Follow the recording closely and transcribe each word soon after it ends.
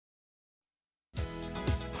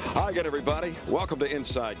Hi again, everybody. Welcome to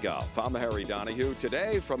Inside Golf. I'm Harry Donahue.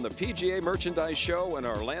 Today from the PGA Merchandise Show in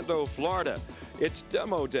Orlando, Florida. It's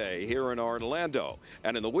demo day here in Orlando.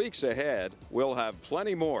 And in the weeks ahead, we'll have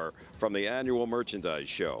plenty more from the annual merchandise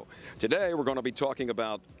show. Today, we're going to be talking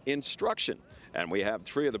about instruction. And we have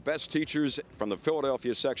three of the best teachers from the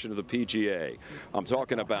Philadelphia section of the PGA. I'm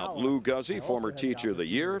talking about Lou Guzzi, former Teacher of the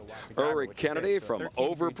Year, Eric Kennedy from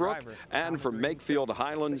Overbrook, and from Makefield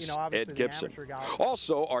Highlands, Ed Gibson.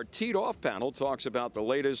 Also, our Teed Off panel talks about the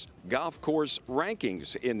latest golf course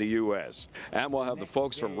rankings in the U.S. And we'll have the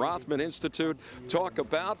folks from Rothman Institute talk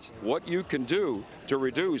about what you can do to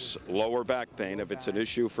reduce lower back pain if it's an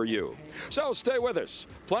issue for you. So stay with us.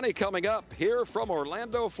 Plenty coming up here from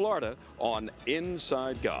Orlando, Florida on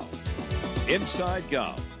Inside Golf. Inside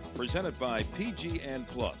Golf, presented by PGN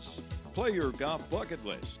Plus. Play your golf bucket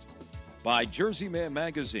list. By Jersey Man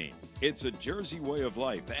Magazine, it's a Jersey way of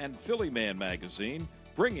life, and Philly Man Magazine,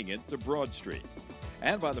 bringing it to Broad Street.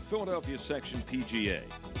 And by the Philadelphia Section PGA,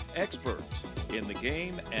 experts in the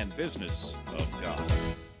game and business of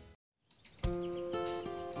golf.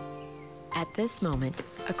 At this moment,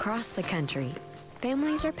 across the country,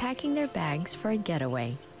 families are packing their bags for a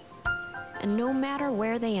getaway. And no matter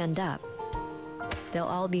where they end up, they'll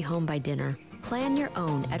all be home by dinner. Plan your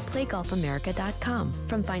own at playgolfamerica.com.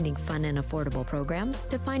 From finding fun and affordable programs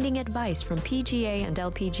to finding advice from PGA and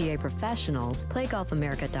LPGA professionals,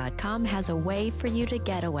 playgolfamerica.com has a way for you to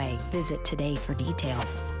get away. Visit today for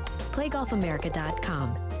details.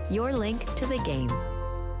 playgolfamerica.com, your link to the game.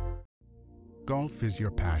 Golf is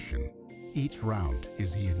your passion. Each round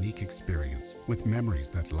is a unique experience with memories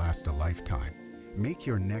that last a lifetime. Make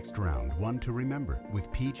your next round one to remember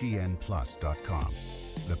with PGNplus.com,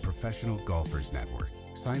 the Professional Golfers Network.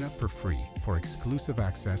 Sign up for free for exclusive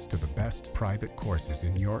access to the best private courses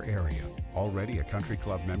in your area. Already a country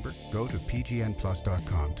club member? Go to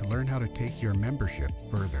PGNplus.com to learn how to take your membership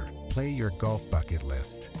further. Play your golf bucket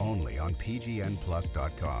list only on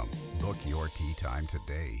PGNplus.com. Book your tee time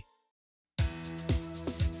today.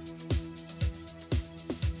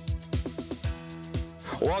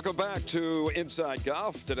 Welcome back to Inside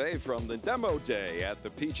Golf today from the demo day at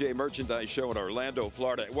the PGA Merchandise Show in Orlando,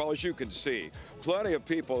 Florida. Well, as you can see, plenty of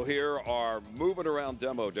people here are moving around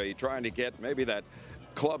demo day trying to get maybe that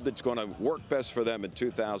club that's going to work best for them in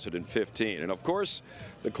 2015. And of course,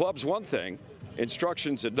 the club's one thing,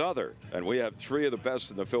 instruction's another. And we have three of the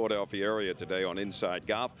best in the Philadelphia area today on Inside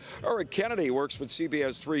Golf. Eric Kennedy works with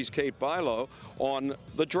CBS 3's Kate Bilo on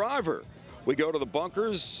the driver. We go to the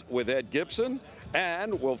bunkers with Ed Gibson.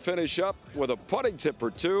 And we'll finish up with a putting tip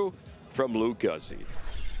or two from Lou Guzzi.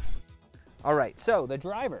 All right, so the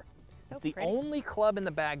driver. So it's the pretty. only club in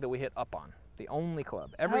the bag that we hit up on. The only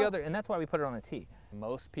club. Every other, and that's why we put it on a tee.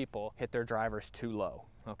 Most people hit their drivers too low,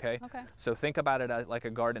 okay? Okay. So think about it as like a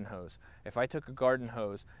garden hose. If I took a garden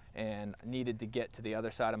hose and needed to get to the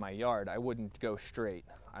other side of my yard, I wouldn't go straight.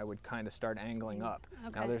 I would kind of start angling up.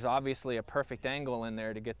 Okay. Now there's obviously a perfect angle in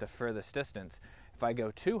there to get the furthest distance. If I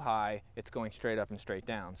go too high, it's going straight up and straight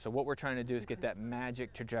down. So what we're trying to do is get that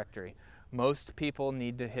magic trajectory. Most people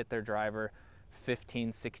need to hit their driver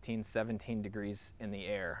 15, 16, 17 degrees in the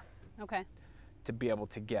air Okay. to be able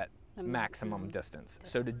to get The maximum distance.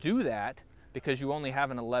 So to do that, because you only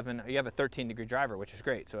have you have a 13-degree driver, which is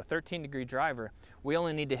great. So a 13-degree driver, we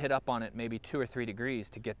only need to hit up on it maybe 2 or 3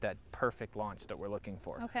 degrees to get that perfect launch that we're looking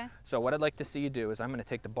for. Okay. So what I'd like to see you do is I'm going to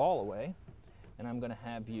take the ball away, and I'm going to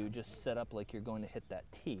have you just set up like you're going to hit that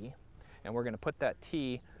tee. And we're going to put that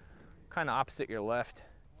tee kind of opposite your left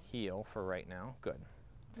heel for right now. Good.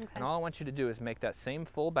 Okay. And all I want you to do is make that same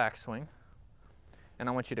full backswing, and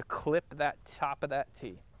I want you to clip that top of that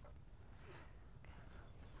tee.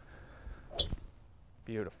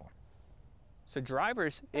 Beautiful. So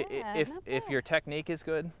drivers, if your technique is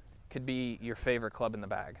good, could be your favorite club in the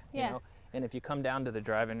bag. Yeah. You know? And if you come down to the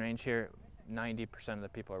driving range here, 90% of the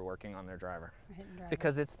people are working on their driver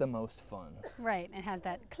because it's the most fun. Right, it has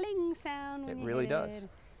that cling sound when It you really hit does. it.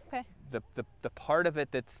 Okay. The part of it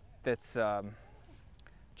that's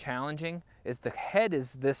challenging is the head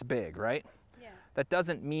is this big, right? Yeah. That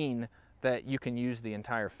doesn't mean that you can use the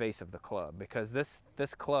entire face of the club, because this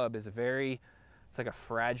club is it's like a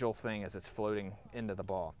fragile thing as it's floating into the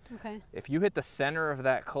ball. Okay. If you hit the center of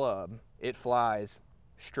that club, it flies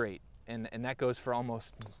straight, and that goes for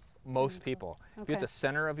almost most people. If you hit Okay. the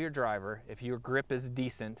center of your driver, if your grip is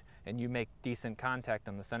decent and you make decent contact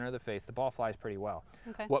on the center of the face, the ball flies pretty well.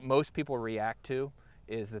 Okay. What most people react to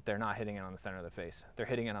is that they're not hitting it on the center of the face. They're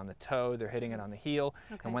hitting it on the toe, they're hitting it on the heel,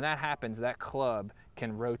 Okay. and when that happens, that club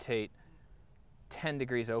can rotate 10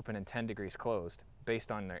 degrees open and 10 degrees closed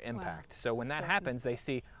based on their impact. So when that So- happens, they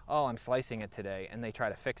see oh, I'm slicing it today, and they try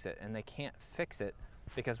to fix it, and they can't fix it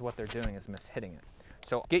because what they're doing is mishitting it.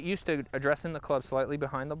 So get used to addressing the club slightly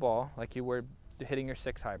behind the ball, like you were hitting your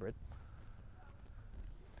 6 hybrid.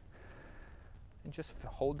 And just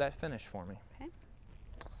hold that finish for me. Okay.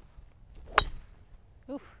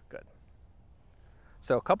 Oof. Good.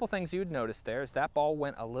 So a couple things you'd notice there is that ball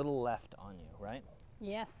went a little left on you, right?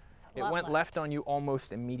 Yes. It went left on you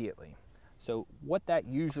almost immediately. So what that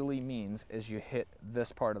usually means is you hit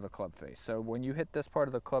this part of the club face. So when you hit this part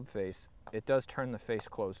of the club face, it does turn the face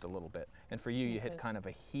closed a little bit. And for you, you hit kind of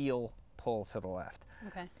a heel pull to the left.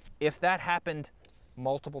 Okay. If that happened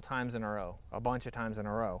multiple times in a row, a bunch of times in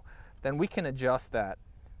a row, then we can adjust that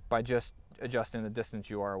by just adjusting the distance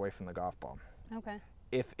you are away from the golf ball. Okay.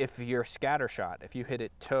 If your scatter shot, if you hit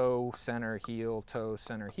it toe, center,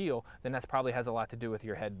 heel, then that probably has a lot to do with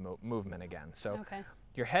your head movement again. So Okay.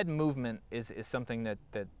 your head movement is something that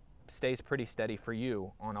stays pretty steady for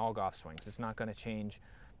you on all golf swings. It's not going to change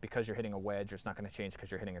because you're hitting a wedge, or it's not going to change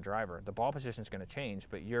because you're hitting a driver. The ball position is going to change,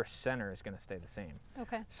 but your center is going to stay the same.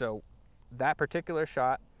 Okay. So that particular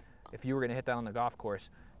shot, if you were going to hit that on the golf course,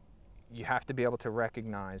 you have to be able to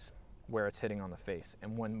recognize where it's hitting on the face.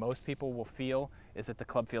 And when most people will feel is that the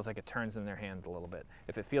club feels like it turns in their hand a little bit.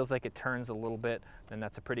 If it feels like it turns a little bit, then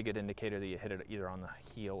that's a pretty good indicator that you hit it either on the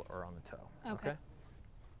heel or on the toe. Okay.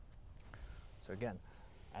 So again,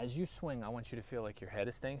 as you swing, I want you to feel like your head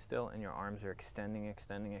is staying still and your arms are extending,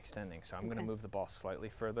 extending, extending. So I'm going to move the ball slightly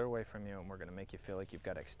further away from you, and we're going to make you feel like you've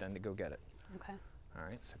got to extend to go get it. Okay. All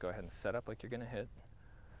right, so go ahead and set up like you're going to hit.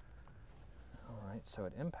 All right, so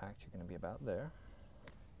at impact, you're going to be about there.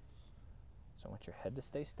 So I want your head to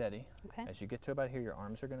stay steady. Okay. As you get to about here, your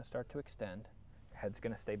arms are going to start to extend. Your head's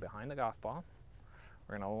going to stay behind the golf ball.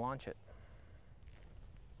 We're going to launch it.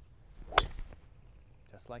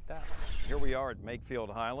 Just like that. Here we are at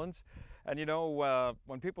Makefield Highlands. And you know,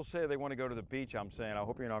 when people say they want to go to the beach, I'm saying, I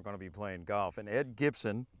hope you're not going to be playing golf. And Ed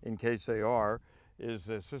Gibson, in case they are, is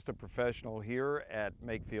the assistant professional here at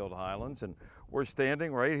Makefield Highlands. And we're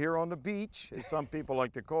standing right here on the beach, as some people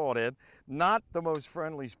like to call it, Ed. Not the most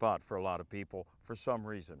friendly spot for a lot of people for some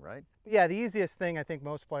reason, right? Yeah, the easiest thing I think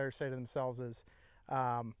most players say to themselves is,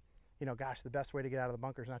 you know, gosh, the best way to get out of the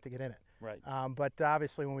bunker is not to get in it. Right. But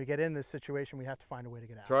obviously when we get in this situation, we have to find a way to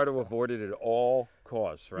get out. Try to avoid it at all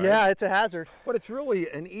costs, right? Yeah, it's a hazard. But it's really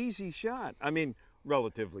an easy shot. I mean,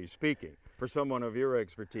 relatively speaking, for someone of your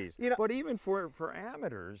expertise. You know, but even for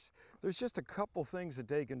amateurs, there's just a couple things that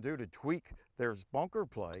they can do to tweak their bunker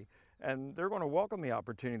play, and they're going to welcome the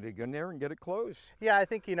opportunity to go in there and get it close. Yeah, I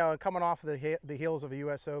think, you know, coming off the heels of a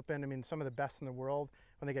U.S. Open, I mean, some of the best in the world,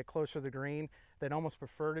 when they get closer to the green, they'd almost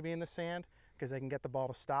prefer to be in the sand because they can get the ball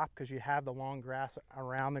to stop because you have the long grass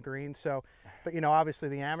around the green. So, but, you know, obviously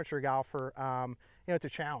the amateur golfer, you know, it's a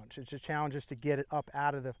challenge. It's a challenge just to get it up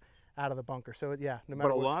out of the bunker. So yeah, no matter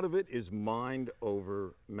But a what. lot of it is mind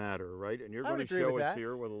over matter, right? And you're I going would to agree show with us that.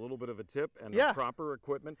 here with a little bit of a tip and Yeah. the proper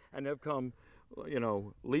equipment, and they've come, you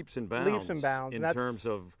know, leaps and bounds in terms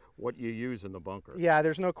of what you use in the bunker. Yeah,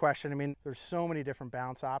 there's no question. I mean, there's so many different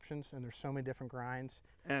bounce options and there's so many different grinds.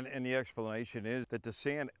 And the explanation is that the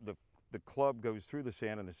sand, the club goes through the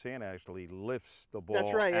sand, and the sand actually lifts the ball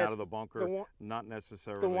That's right, out yes. of the bunker, The not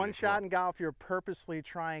necessarily The one shot club. in golf, you're purposely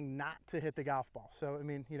trying not to hit the golf ball. So, I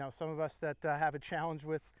mean, you know, some of us that have a challenge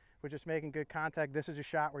with just making good contact, this is a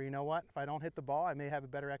shot where, you know what, if I don't hit the ball, I may have a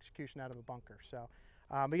better execution out of a bunker. So,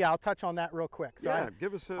 but yeah, I'll touch on that real quick. So Yeah,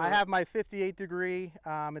 give us a... I have my 58 degree.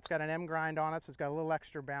 It's got an M grind on it, so it's got a little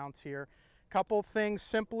extra bounce here. Couple things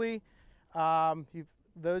simply.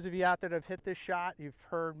 Those of you out there that have hit this shot, you've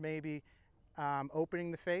heard maybe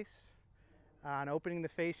opening the face. And opening the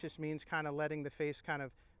face just means kind of letting the face kind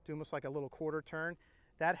of do almost like a little quarter turn.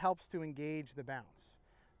 That helps to engage the bounce.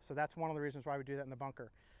 So that's one of the reasons why we do that in the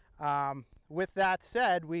bunker. With that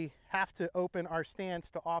said, we have to open our stance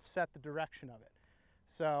to offset the direction of it.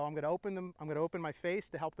 So I'm going to open my face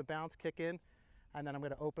to help the bounce kick in, and then I'm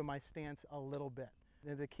going to open my stance a little bit.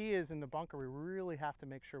 And the key is in the bunker, we really have to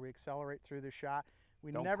make sure we accelerate through the shot.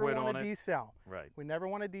 We Don't never quit want on to it. decel. Right. We never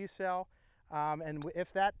want to decel. And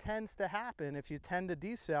if that tends to happen, if you tend to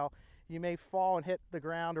decel, you may fall and hit the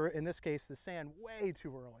ground, or in this case, the sand, way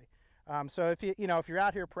too early. So if if you're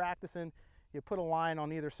out here practicing, you put a line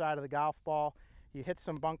on either side of the golf ball, you hit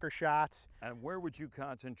some bunker shots. And where would you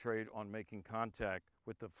concentrate on making contact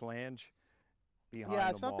with the flange behind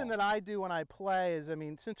Yeah, the something ball? that I do when I play is, I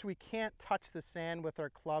mean, since we can't touch the sand with our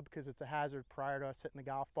club because it's a hazard prior to us hitting the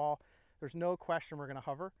golf ball, there's no question we're going to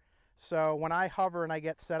hover. So when I hover and I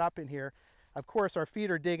get set up in here, of course our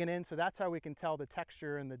feet are digging in, so that's how we can tell the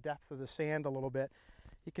texture and the depth of the sand a little bit.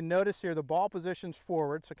 You can notice here the ball position's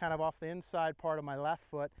forward, so kind of off the inside part of my left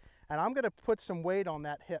foot. And I'm going to put some weight on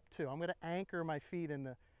that hip too. I'm going to anchor my feet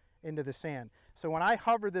into the sand. So when I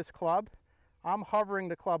hover this club, I'm hovering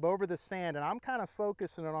the club over the sand, and I'm kind of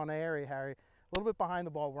focusing it on an area, Harry, a little bit behind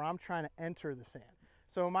the ball where I'm trying to enter the sand.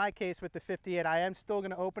 So in my case with the 58, I am still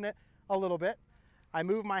going to open it a little bit. I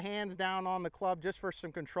move my hands down on the club just for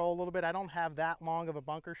some control a little bit. I don't have that long of a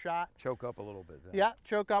bunker shot. Choke up a little bit then. Yeah,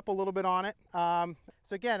 choke up a little bit on it.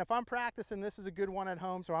 So again, if I'm practicing, this is a good one at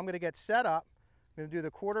home. So I'm going to get set up. I'm going to do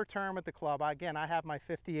the quarter turn with the club. Again, I have my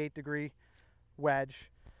 58-degree wedge.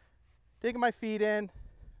 Digging my feet in.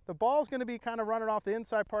 The ball's going to be kind of running off the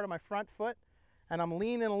inside part of my front foot, and I'm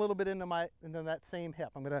leaning a little bit into that same hip.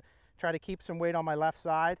 I'm going to try to keep some weight on my left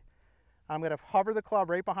side. I'm going to hover the club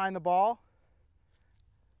right behind the ball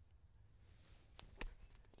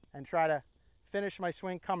and try to finish my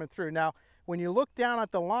swing coming through. Now, when you look down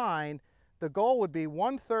at the line, the goal would be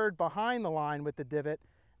 1/3 behind the line with the divot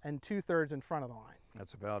and 2/3 in front of the line.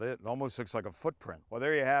 That's about it. It almost looks like a footprint. Well,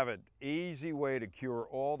 there you have it. Easy way to cure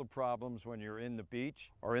all the problems when you're in the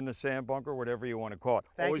beach or in the sand bunker, whatever you want to call it.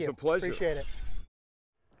 Thank Always you. a pleasure. Appreciate it.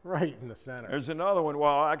 Right in the center. There's another one.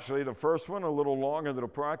 Well, actually, the first one a little longer than a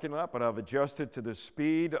parking lot, but I've adjusted to the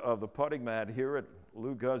speed of the putting mat here at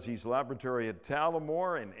Lou Guzzi's laboratory at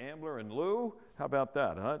Talamore and Ambler and Lou. How about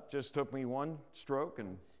that, huh? Just took me one stroke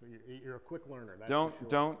and So you're a quick learner. That's don't for sure.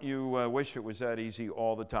 don't you wish it was that easy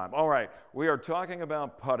all the time. All right, we are talking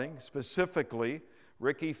about putting, specifically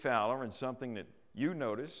Ricky Fowler, and something that you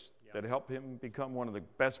noticed that helped him become one of the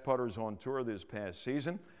best putters on tour this past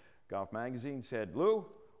season. Golf Magazine said, Lou,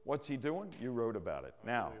 what's he doing? You wrote about it.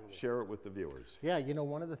 Now, share it with the viewers. Yeah, you know,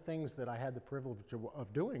 one of the things that I had the privilege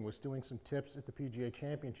of doing was doing some tips at the PGA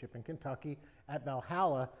Championship in Kentucky at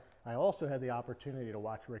Valhalla. I also had the opportunity to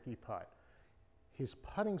watch Ricky putt. His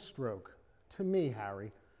putting stroke, to me,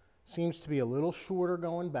 Harry, seems to be a little shorter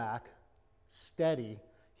going back, steady.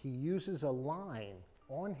 He uses a line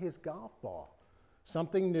on his golf ball.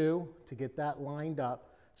 Something new to get that lined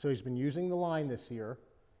up. So he's been using the line this year,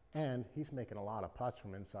 and he's making a lot of putts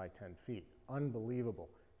from inside 10 feet. Unbelievable.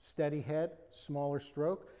 Steady head, smaller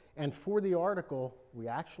stroke. And for the article, we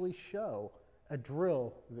actually show a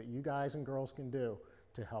drill that you guys and girls can do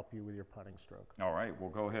to help you with your putting stroke. All right, well,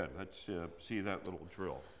 go ahead. Let's see that little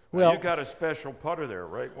drill. Well, you've got a special putter there,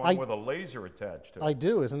 right? One with a laser attached to it. I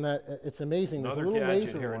do, isn't that, it's amazing. Another There's a little gadget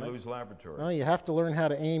laser here on in it. Lou's laboratory. Well, you have to learn how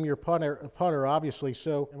to aim your putter, obviously.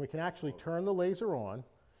 So, and we can actually turn the laser on,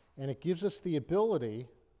 and it gives us the ability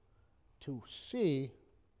to see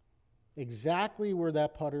exactly where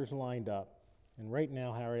that putter's lined up. And right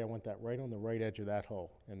now, Harry, I want that right on the right edge of that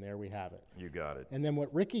hole, and there we have it. You got it. And then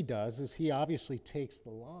what Ricky does is he obviously takes the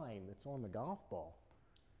line that's on the golf ball,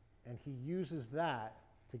 and he uses that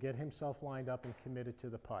to get himself lined up and committed to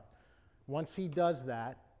the putt. Once he does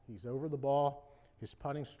that, he's over the ball, his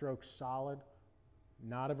putting stroke's solid,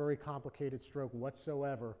 not a very complicated stroke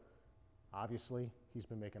whatsoever. Obviously, he's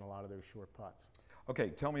been making a lot of those short putts. Okay,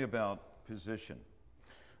 tell me about position.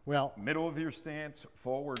 Well, Middle of your stance,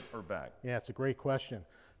 forward or back? yeah, it's a great question.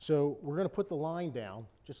 So we're going to put the line down,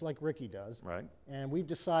 just like Ricky does. Right. And we've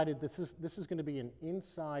decided this is going to be an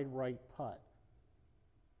inside right putt.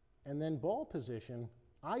 And then ball position,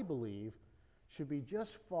 I believe, should be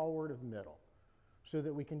just forward of middle, so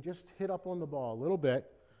that we can just hit up on the ball a little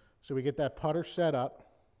bit, so we get that putter set up,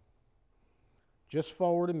 just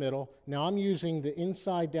forward of middle. Now I'm using the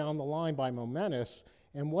inside down the line by Momentous,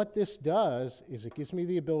 and what this does is it gives me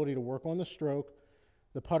the ability to work on the stroke.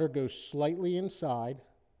 The putter goes slightly inside,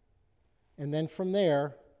 and then from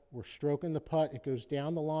there, we're stroking the putt. It goes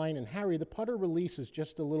down the line, and Harry, the putter releases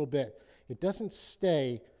just a little bit. It doesn't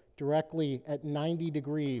stay directly at 90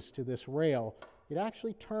 degrees to this rail. It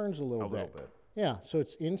actually turns a little bit. Yeah, so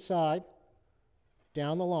it's inside,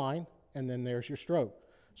 down the line, and then there's your stroke.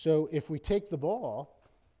 So if we take the ball,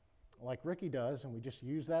 like Ricky does, and we just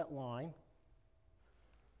use that line,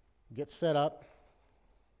 get set up,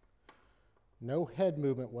 no head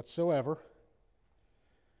movement whatsoever,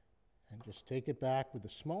 and just take it back with the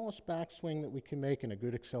smallest backswing that we can make in a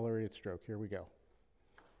good accelerated stroke. Here we go.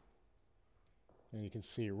 And you can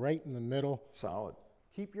see right in the middle. Solid.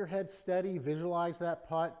 Keep your head steady, visualize that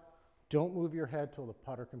putt. Don't move your head till the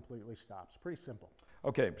putter completely stops. Pretty simple.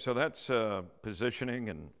 Okay, so that's positioning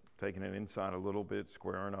and taking it inside a little bit,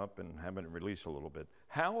 squaring up and having it release a little bit.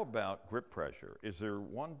 How about grip pressure? Is there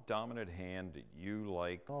one dominant hand that you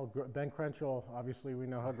like? Oh, Ben Crenshaw, obviously we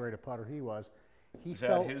know how great a putter he was. He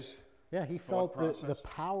felt his Yeah, he felt the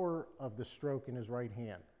power of the stroke in his right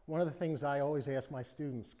hand. One of the things I always ask my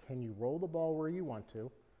students, can you roll the ball where you want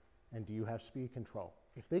to, and do you have speed control?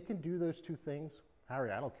 If they can do those two things,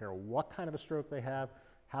 Harry, I don't care what kind of a stroke they have,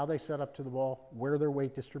 how they set up to the ball, where their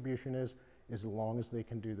weight distribution is, as long as they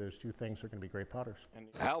can do those two things, they're going to be great putters.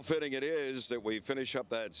 How fitting it is that we finish up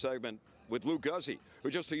that segment with Lou Guzzi, who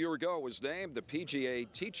just a year ago was named the PGA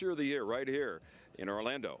Teacher of the Year right here in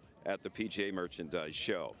Orlando at the PGA Merchandise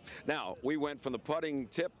Show. Now, we went from the putting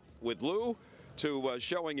tip with Lou to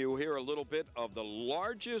showing you here a little bit of the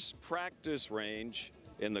largest practice range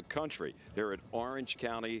in the country here at Orange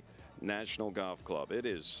County National Golf Club. It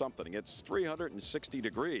is something. It's 360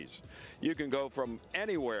 degrees. You can go from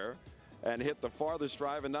anywhere and hit the farthest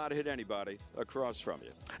drive and not hit anybody across from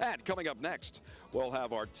you. And coming up next, we'll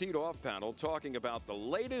have our Teed Off panel talking about the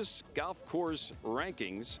latest golf course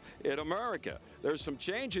rankings in America. There's some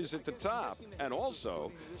changes at the top and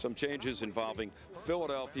also some changes involving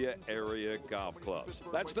Philadelphia area golf clubs.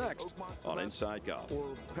 That's next on Inside Golf.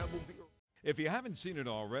 If you haven't seen it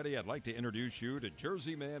already, I'd like to introduce you to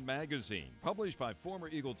Jersey Man Magazine, published by former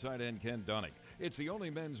Eagle tight end Ken Dunek. It's the only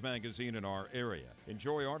men's magazine in our area.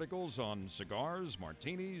 Enjoy articles on cigars,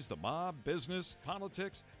 martinis, the mob, business,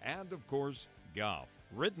 politics, and, of course, golf.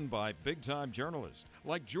 Written by big-time journalists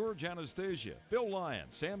like George Anastasia, Bill Lyon,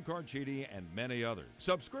 Sam Carchidi, and many others.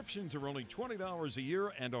 Subscriptions are only $20 a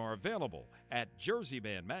year and are available at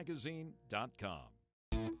jerseymanmagazine.com.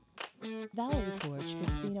 Valley Forge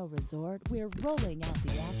Casino Resort, we're rolling out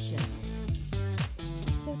the action.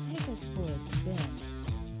 So take us for a spin.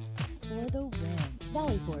 For the win.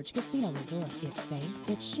 Valley Forge Casino Resort. It's safe,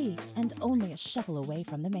 it's chic, and only a shuffle away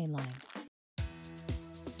from the main line.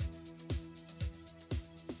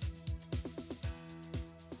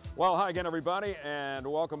 Well, hi again, everybody, and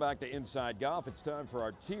welcome back to Inside Golf. It's time for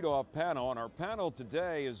our Teed Off panel, and our panel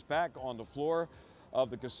today is back on the floor of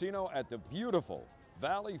the casino at the beautiful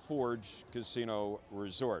Valley Forge Casino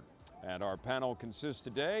Resort. And our panel consists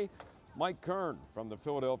today, Mike Kern from the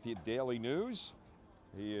Philadelphia Daily News.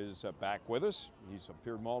 He is back with us. He's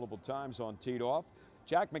appeared multiple times on Teed Off.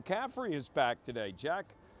 Jack McCaffrey is back today.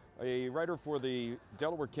 Jack, a writer for the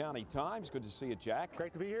Delaware County Times. Good to see you, Jack.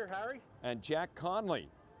 Great to be here, Harry. And Jack Conley,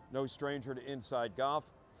 no stranger to Inside Golf,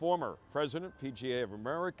 former president, PGA of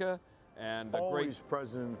America, and always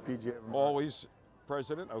president of PGA of America. Always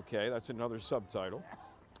president, okay, that's another subtitle.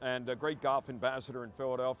 And a great golf ambassador in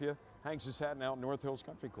Philadelphia. Hangs his hat now at North Hills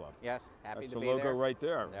Country Club. Yes, happy that's to be there. That's the there. logo right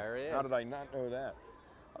there. There it is. How did I not know that?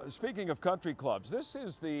 Speaking of country clubs, this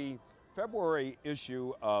is the February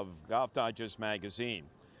issue of Golf Digest magazine.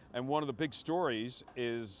 And one of the big stories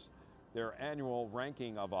is their annual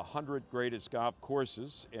ranking of 100 greatest golf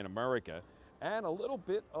courses in America, and a little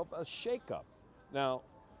bit of a shakeup. Now,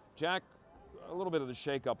 Jack, a little bit of the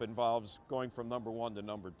shakeup involves going from number 1 to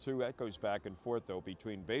number 2. That goes back and forth, though,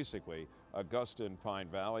 between basically Augusta and Pine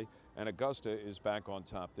Valley, and Augusta is back on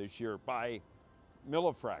top this year by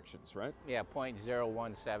millifractions, right? Yeah,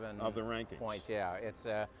 0.017 of the rankings. Points, yeah. It's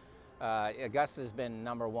Augusta's been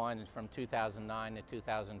number 1 from 2009 to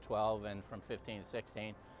 2012, and from 15 to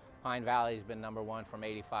 16. Pine Valley's been number 1 from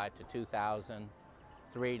 85 to 2000,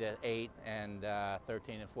 3 to 8, and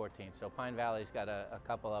 13 and 14. So Pine Valley's got a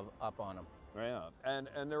couple of up on them. Yeah,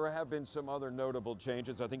 and there have been some other notable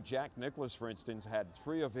changes. I think Jack Nicklaus, for instance, had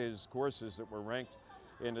 3 of his courses that were ranked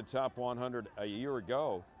in the top 100 a year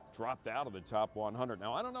ago, dropped out of the top 100.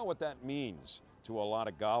 Now, I don't know what that means to a lot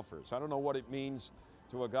of golfers. I don't know what it means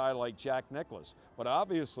to a guy like Jack Nicklaus, but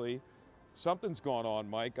obviously something's going on,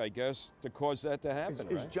 Mike, I guess, to cause that to happen,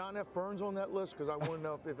 Is John F. Burns on that list? Because I want to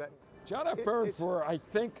know if that... John F. Burns for, I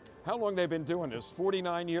think, how long they've been doing this?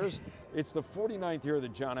 49 years? It's the 49th year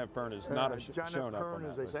that John F. Burns has not shown up on that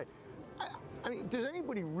as they list. say. I mean, does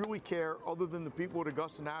anybody really care other than the people at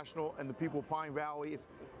Augusta National and the people of Pine Valley?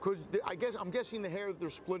 Because I'm guessing the hair that they're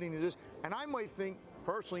splitting is this. And I might think,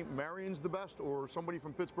 personally, Marion's the best, or somebody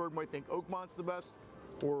from Pittsburgh might think Oakmont's the best,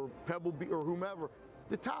 or Pebble Beach, or whomever.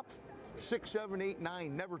 The top 6, 7, 8,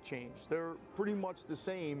 9 never change. They're pretty much the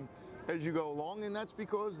same as you go along, and that's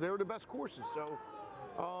because they're the best courses. So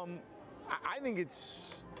I think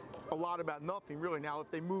it's a lot about nothing, really. Now, if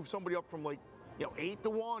they move somebody up from 8 to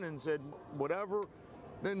 1 and said whatever,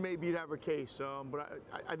 then maybe you'd have a case. But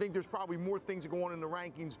I think there's probably more things that go on in the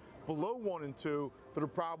rankings below 1 and 2 that are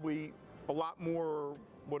probably a lot more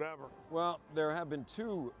whatever. Well, there have been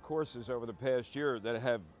 2 courses over the past year that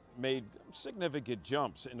have made significant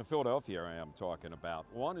jumps in the Philadelphia area I'm talking about.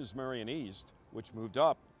 One is Marion East, which moved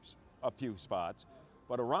up a few spots,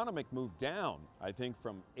 but Aronimink moved down, I think,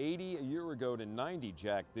 from 80 a year ago to 90,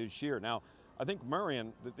 Jack, this year. Now, I think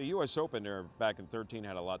Merion, the U.S. Open there back in 13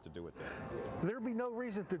 had a lot to do with that. There'd be no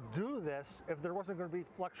reason to do this if there wasn't going to be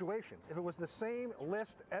fluctuation. If it was the same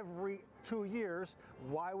list every 2 years,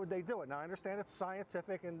 why would they do it? Now, I understand it's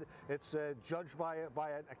scientific and it's judged by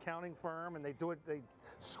an accounting firm, and they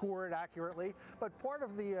score it accurately. But part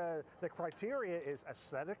of the criteria is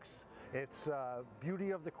aesthetics. It's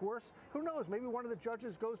beauty of the course. Who knows? Maybe one of the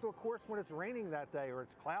judges goes to a course when it's raining that day, or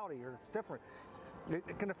it's cloudy, or it's different.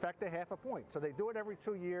 It can affect a half a point. So they do it every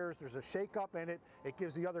 2 years. There's a shake-up in it. It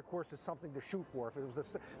gives the other courses something to shoot for. If it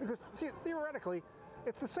was because theoretically,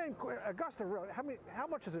 it's the same. Augusta, really, how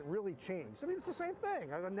much has it really changed? I mean, it's the same thing.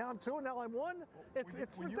 Now I'm 2, now I'm 1.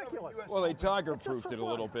 It's ridiculous. Well, they tiger-proofed it a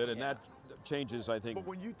little bit, and that changes, I think. But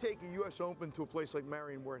when you take a U.S. Open to a place like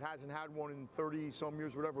Merion, where it hasn't had one in 30-some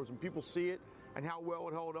years, whatever it was, and people see it and how well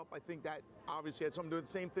it held up, I think that obviously had something to do with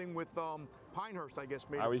the same thing with Pinehurst, I guess,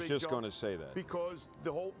 made I a was big just jump going to say that. because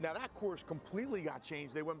now that course completely got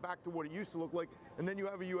changed. They went back to what it used to look like, and then you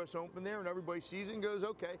have a U.S. Open there, and everybody sees it and goes,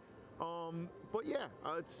 okay. But yeah,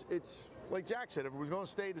 it's like Jack said, if it was going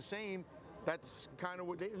to stay the same, that's kind of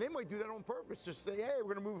what they might do that on purpose. Just say, hey,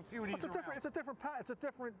 we're going to move a few of these around. It's a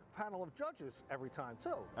different panel of judges every time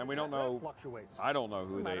too. And we don't know. That fluctuates. I don't know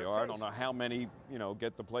who they are. I don't know how many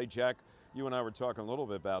get to play. Jack, you and I were talking a little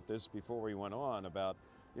bit about this before we went on about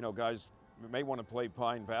guys may want to play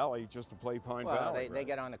Pine Valley just to play Pine Valley. They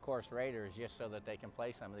get on the course raters just so that they can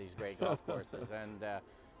play some of these great golf courses. And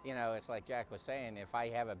it's like Jack was saying, if I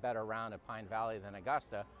have a better round at Pine Valley than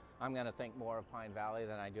Augusta, I'm going to think more of Pine Valley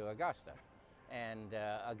than I do Augusta. And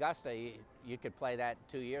Augusta, you could play that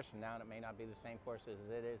 2 years from now, and it may not be the same course as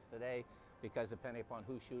it is today, because depending upon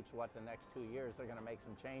who shoots what the next 2 years, they're going to make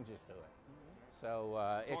some changes to it.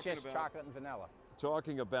 So it's just chocolate and vanilla.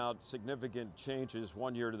 Talking about significant changes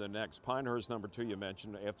one year to the next, Pinehurst #2 you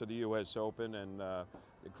mentioned after the U.S. Open and the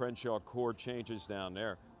Crenshaw Court changes down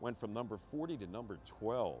there, went from number 40 to number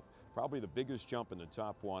 12, probably the biggest jump in the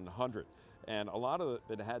top 100. And a lot of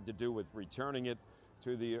it had to do with returning it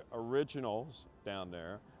to the originals down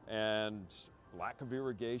there and lack of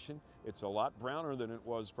irrigation. It's a lot browner than it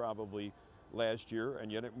was probably last year,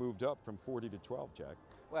 and yet it moved up from 40 to 12, Jack.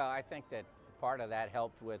 Well, I think that part of that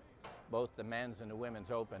helped with both the men's and the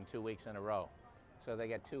women's Open 2 weeks in a row. So they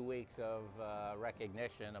get 2 weeks of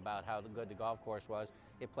recognition about how good the golf course was.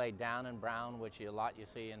 It played down and brown, which a lot you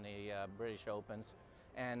see in the British Opens.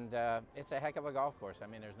 And it's a heck of a golf course. I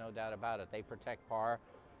mean, there's no doubt about it. They protect par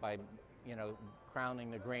by,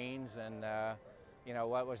 crowning the greens. And,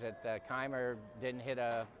 what was it? Keimer didn't hit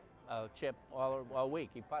a chip all week.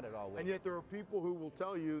 He putted all week. And yet there are people who will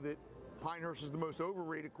tell you that Pinehurst is the most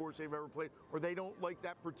overrated course they've ever played, or they don't like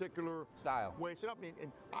that particular style way it's set up.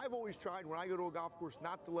 And I've always tried, when I go to a golf course,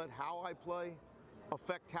 not to let how I play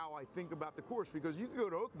affect how I think about the course, because you can go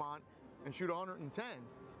to Oakmont and shoot 110.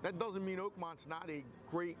 That doesn't mean Oakmont's not a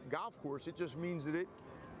great golf course. It just means that it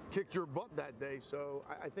kicked your butt that day. So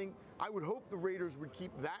I think I would hope the Raiders would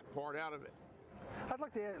keep that part out of it. I'd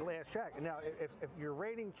like to ask Jack, now if your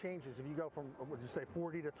rating changes, if you go from, would you say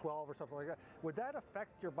 40 to 12 or something like that, would that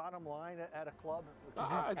affect your bottom line at a club?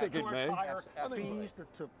 I think it may. Higher fees to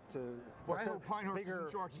bigger,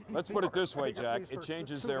 Let's put it this way, Jack. It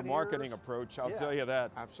changes their marketing approach, I'll tell you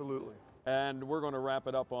that. Absolutely. And we're going to wrap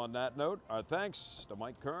it up on that note. Our thanks to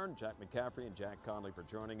Mike Kern, Jack McCaffrey, and Jack Conley for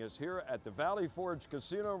joining us here at the Valley Forge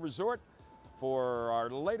Casino Resort for our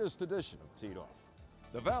latest edition of Teed Off.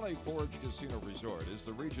 The Valley Forge Casino Resort is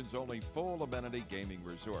the region's only full amenity gaming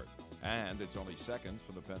resort, and it's only seconds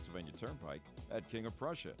from the Pennsylvania Turnpike at King of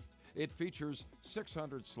Prussia. It features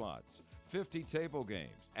 600 slots, 50 table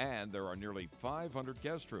games, and there are nearly 500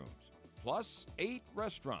 guest rooms, plus 8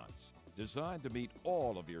 restaurants designed to meet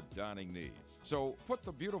all of your dining needs. So put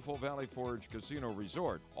the beautiful Valley Forge Casino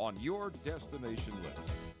Resort on your destination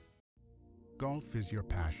list. Golf is your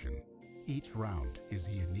passion. Each round is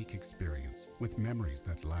a unique experience with memories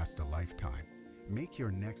that last a lifetime. Make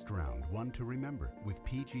your next round one to remember with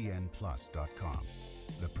PGNplus.com,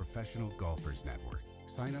 the Professional Golfers Network.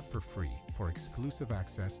 Sign up for free for exclusive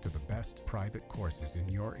access to the best private courses in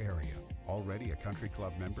your area. Already a country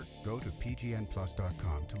club member? Go to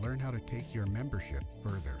PGNplus.com to learn how to take your membership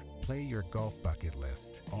further. Play your golf bucket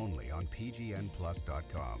list only on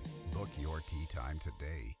PGNplus.com. Book your tee time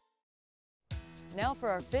today. Now for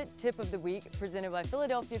our Fit Tip of the Week, presented by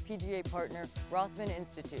Philadelphia PGA partner Rothman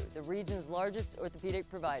Institute, the region's largest orthopedic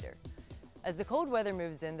provider. As the cold weather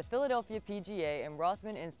moves in, the Philadelphia PGA and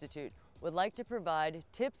Rothman Institute would like to provide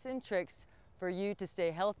tips and tricks for you to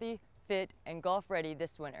stay healthy, fit, and golf ready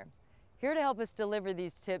this winter. Here to help us deliver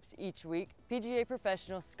these tips each week, PGA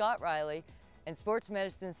professional Scott Riley and sports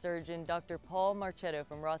medicine surgeon Dr. Paul Marchetto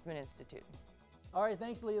from Rothman Institute. All right,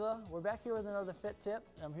 thanks, Leela. We're back here with another Fit Tip.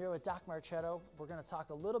 I'm here with Doc Marchetto. We're going to talk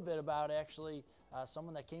a little bit about actually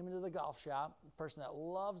someone that came into the golf shop, a person that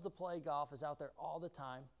loves to play golf, is out there all the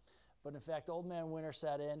time. But in fact, old man winter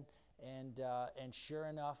set in, and sure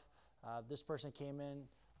enough, this person came in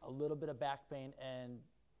a little bit of back pain and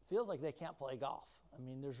feels like they can't play golf. I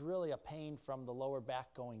mean, there's really a pain from the lower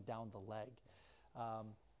back going down the leg.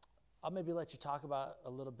 I'll maybe let you talk about a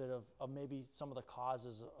little bit of maybe some of the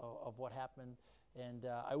causes of what happened. And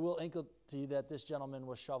I will inkle to you that this gentleman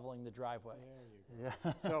was shoveling the driveway. There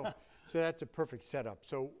you go. Yeah. So that's a perfect setup.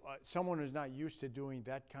 So someone who's not used to doing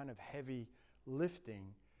that kind of heavy lifting,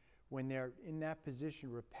 when they're in that position,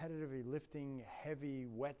 repetitively lifting heavy,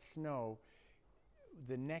 wet snow,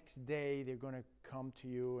 the next day they're going to come to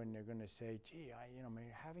you and they're going to say, gee, I'm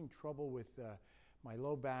having trouble with my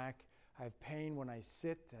low back. I have pain when I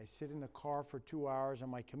sit. I sit in the car for 2 hours on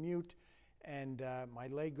my commute, and my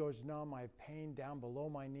leg goes numb. I have pain down below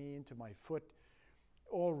my knee into my foot,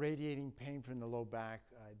 all radiating pain from the low back.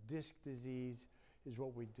 Disc disease is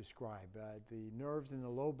what we describe. The nerves in the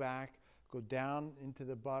low back go down into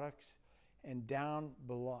the buttocks and down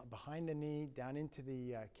behind the knee, down into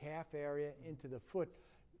the calf area, into the foot.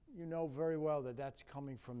 You know very well that that's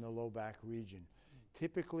coming from the low back region.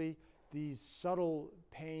 Typically, these subtle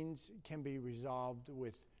pains can be resolved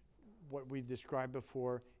with what we've described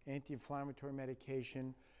before: anti-inflammatory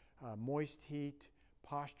medication, moist heat,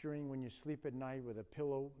 posturing when you sleep at night with a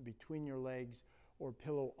pillow between your legs or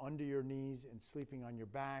pillow under your knees and sleeping on your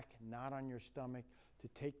back, not on your stomach, to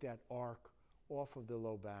take that arc off of the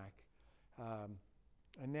low back.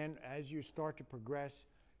 And then as you start to progress,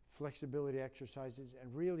 flexibility exercises,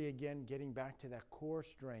 and really again getting back to that core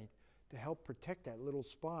strength to help protect that little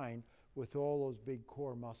spine with all those big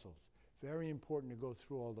core muscles. Very important to go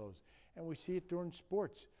through all those. And we see it during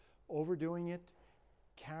sports. Overdoing it,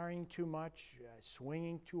 carrying too much,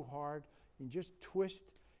 swinging too hard, and just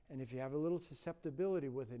twist. And if you have a little susceptibility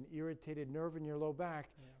with an irritated nerve in your low back,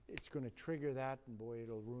 it's going to trigger that, and boy,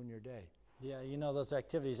 it'll ruin your day. Yeah, you know those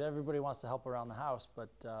activities, everybody wants to help around the house, but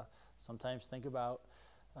sometimes think about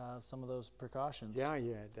some of those precautions. Yeah,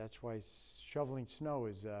 that's why shoveling snow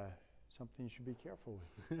is something you should be careful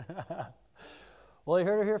with. Well, you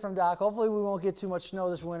heard it here from Doc. Hopefully we won't get too much snow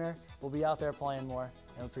this winter. We'll be out there playing more,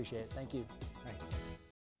 and we appreciate it. Thank you. Thanks.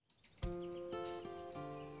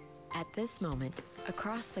 At this moment,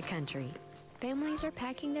 across the country, families are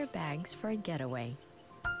packing their bags for a getaway.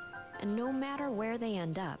 And no matter where they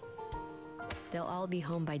end up, they'll all be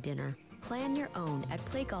home by dinner. Plan your own at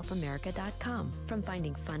playgolfamerica.com. From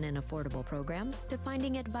finding fun and affordable programs to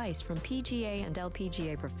finding advice from PGA and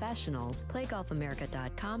LPGA professionals,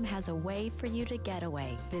 playgolfamerica.com has a way for you to get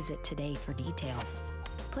away. Visit today for details.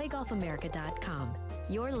 playgolfamerica.com,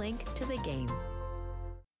 your link to the game.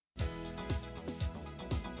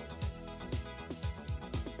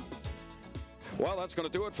 Well, that's going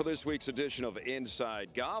to do it for this week's edition of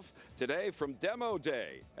Inside Golf. Today from Demo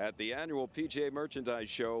Day at the annual PGA Merchandise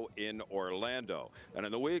Show in Orlando. And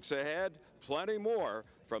in the weeks ahead, plenty more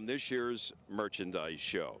from this year's merchandise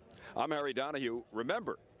show. I'm Harry Donahue.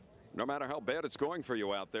 Remember, no matter how bad it's going for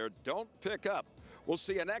you out there, don't pick up. We'll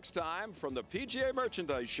see you next time from the PGA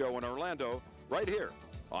Merchandise Show in Orlando, right here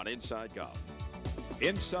on Inside Golf.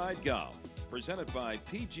 Inside Golf, presented by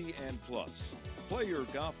PGN Plus. Play your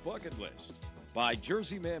golf bucket list. By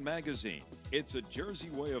Jersey Man Magazine, it's a Jersey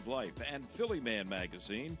way of life, and Philly Man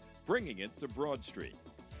Magazine, bringing it to Broad Street.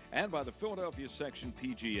 And by the Philadelphia Section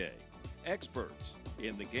PGA, experts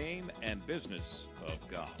in the game and business of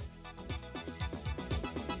golf.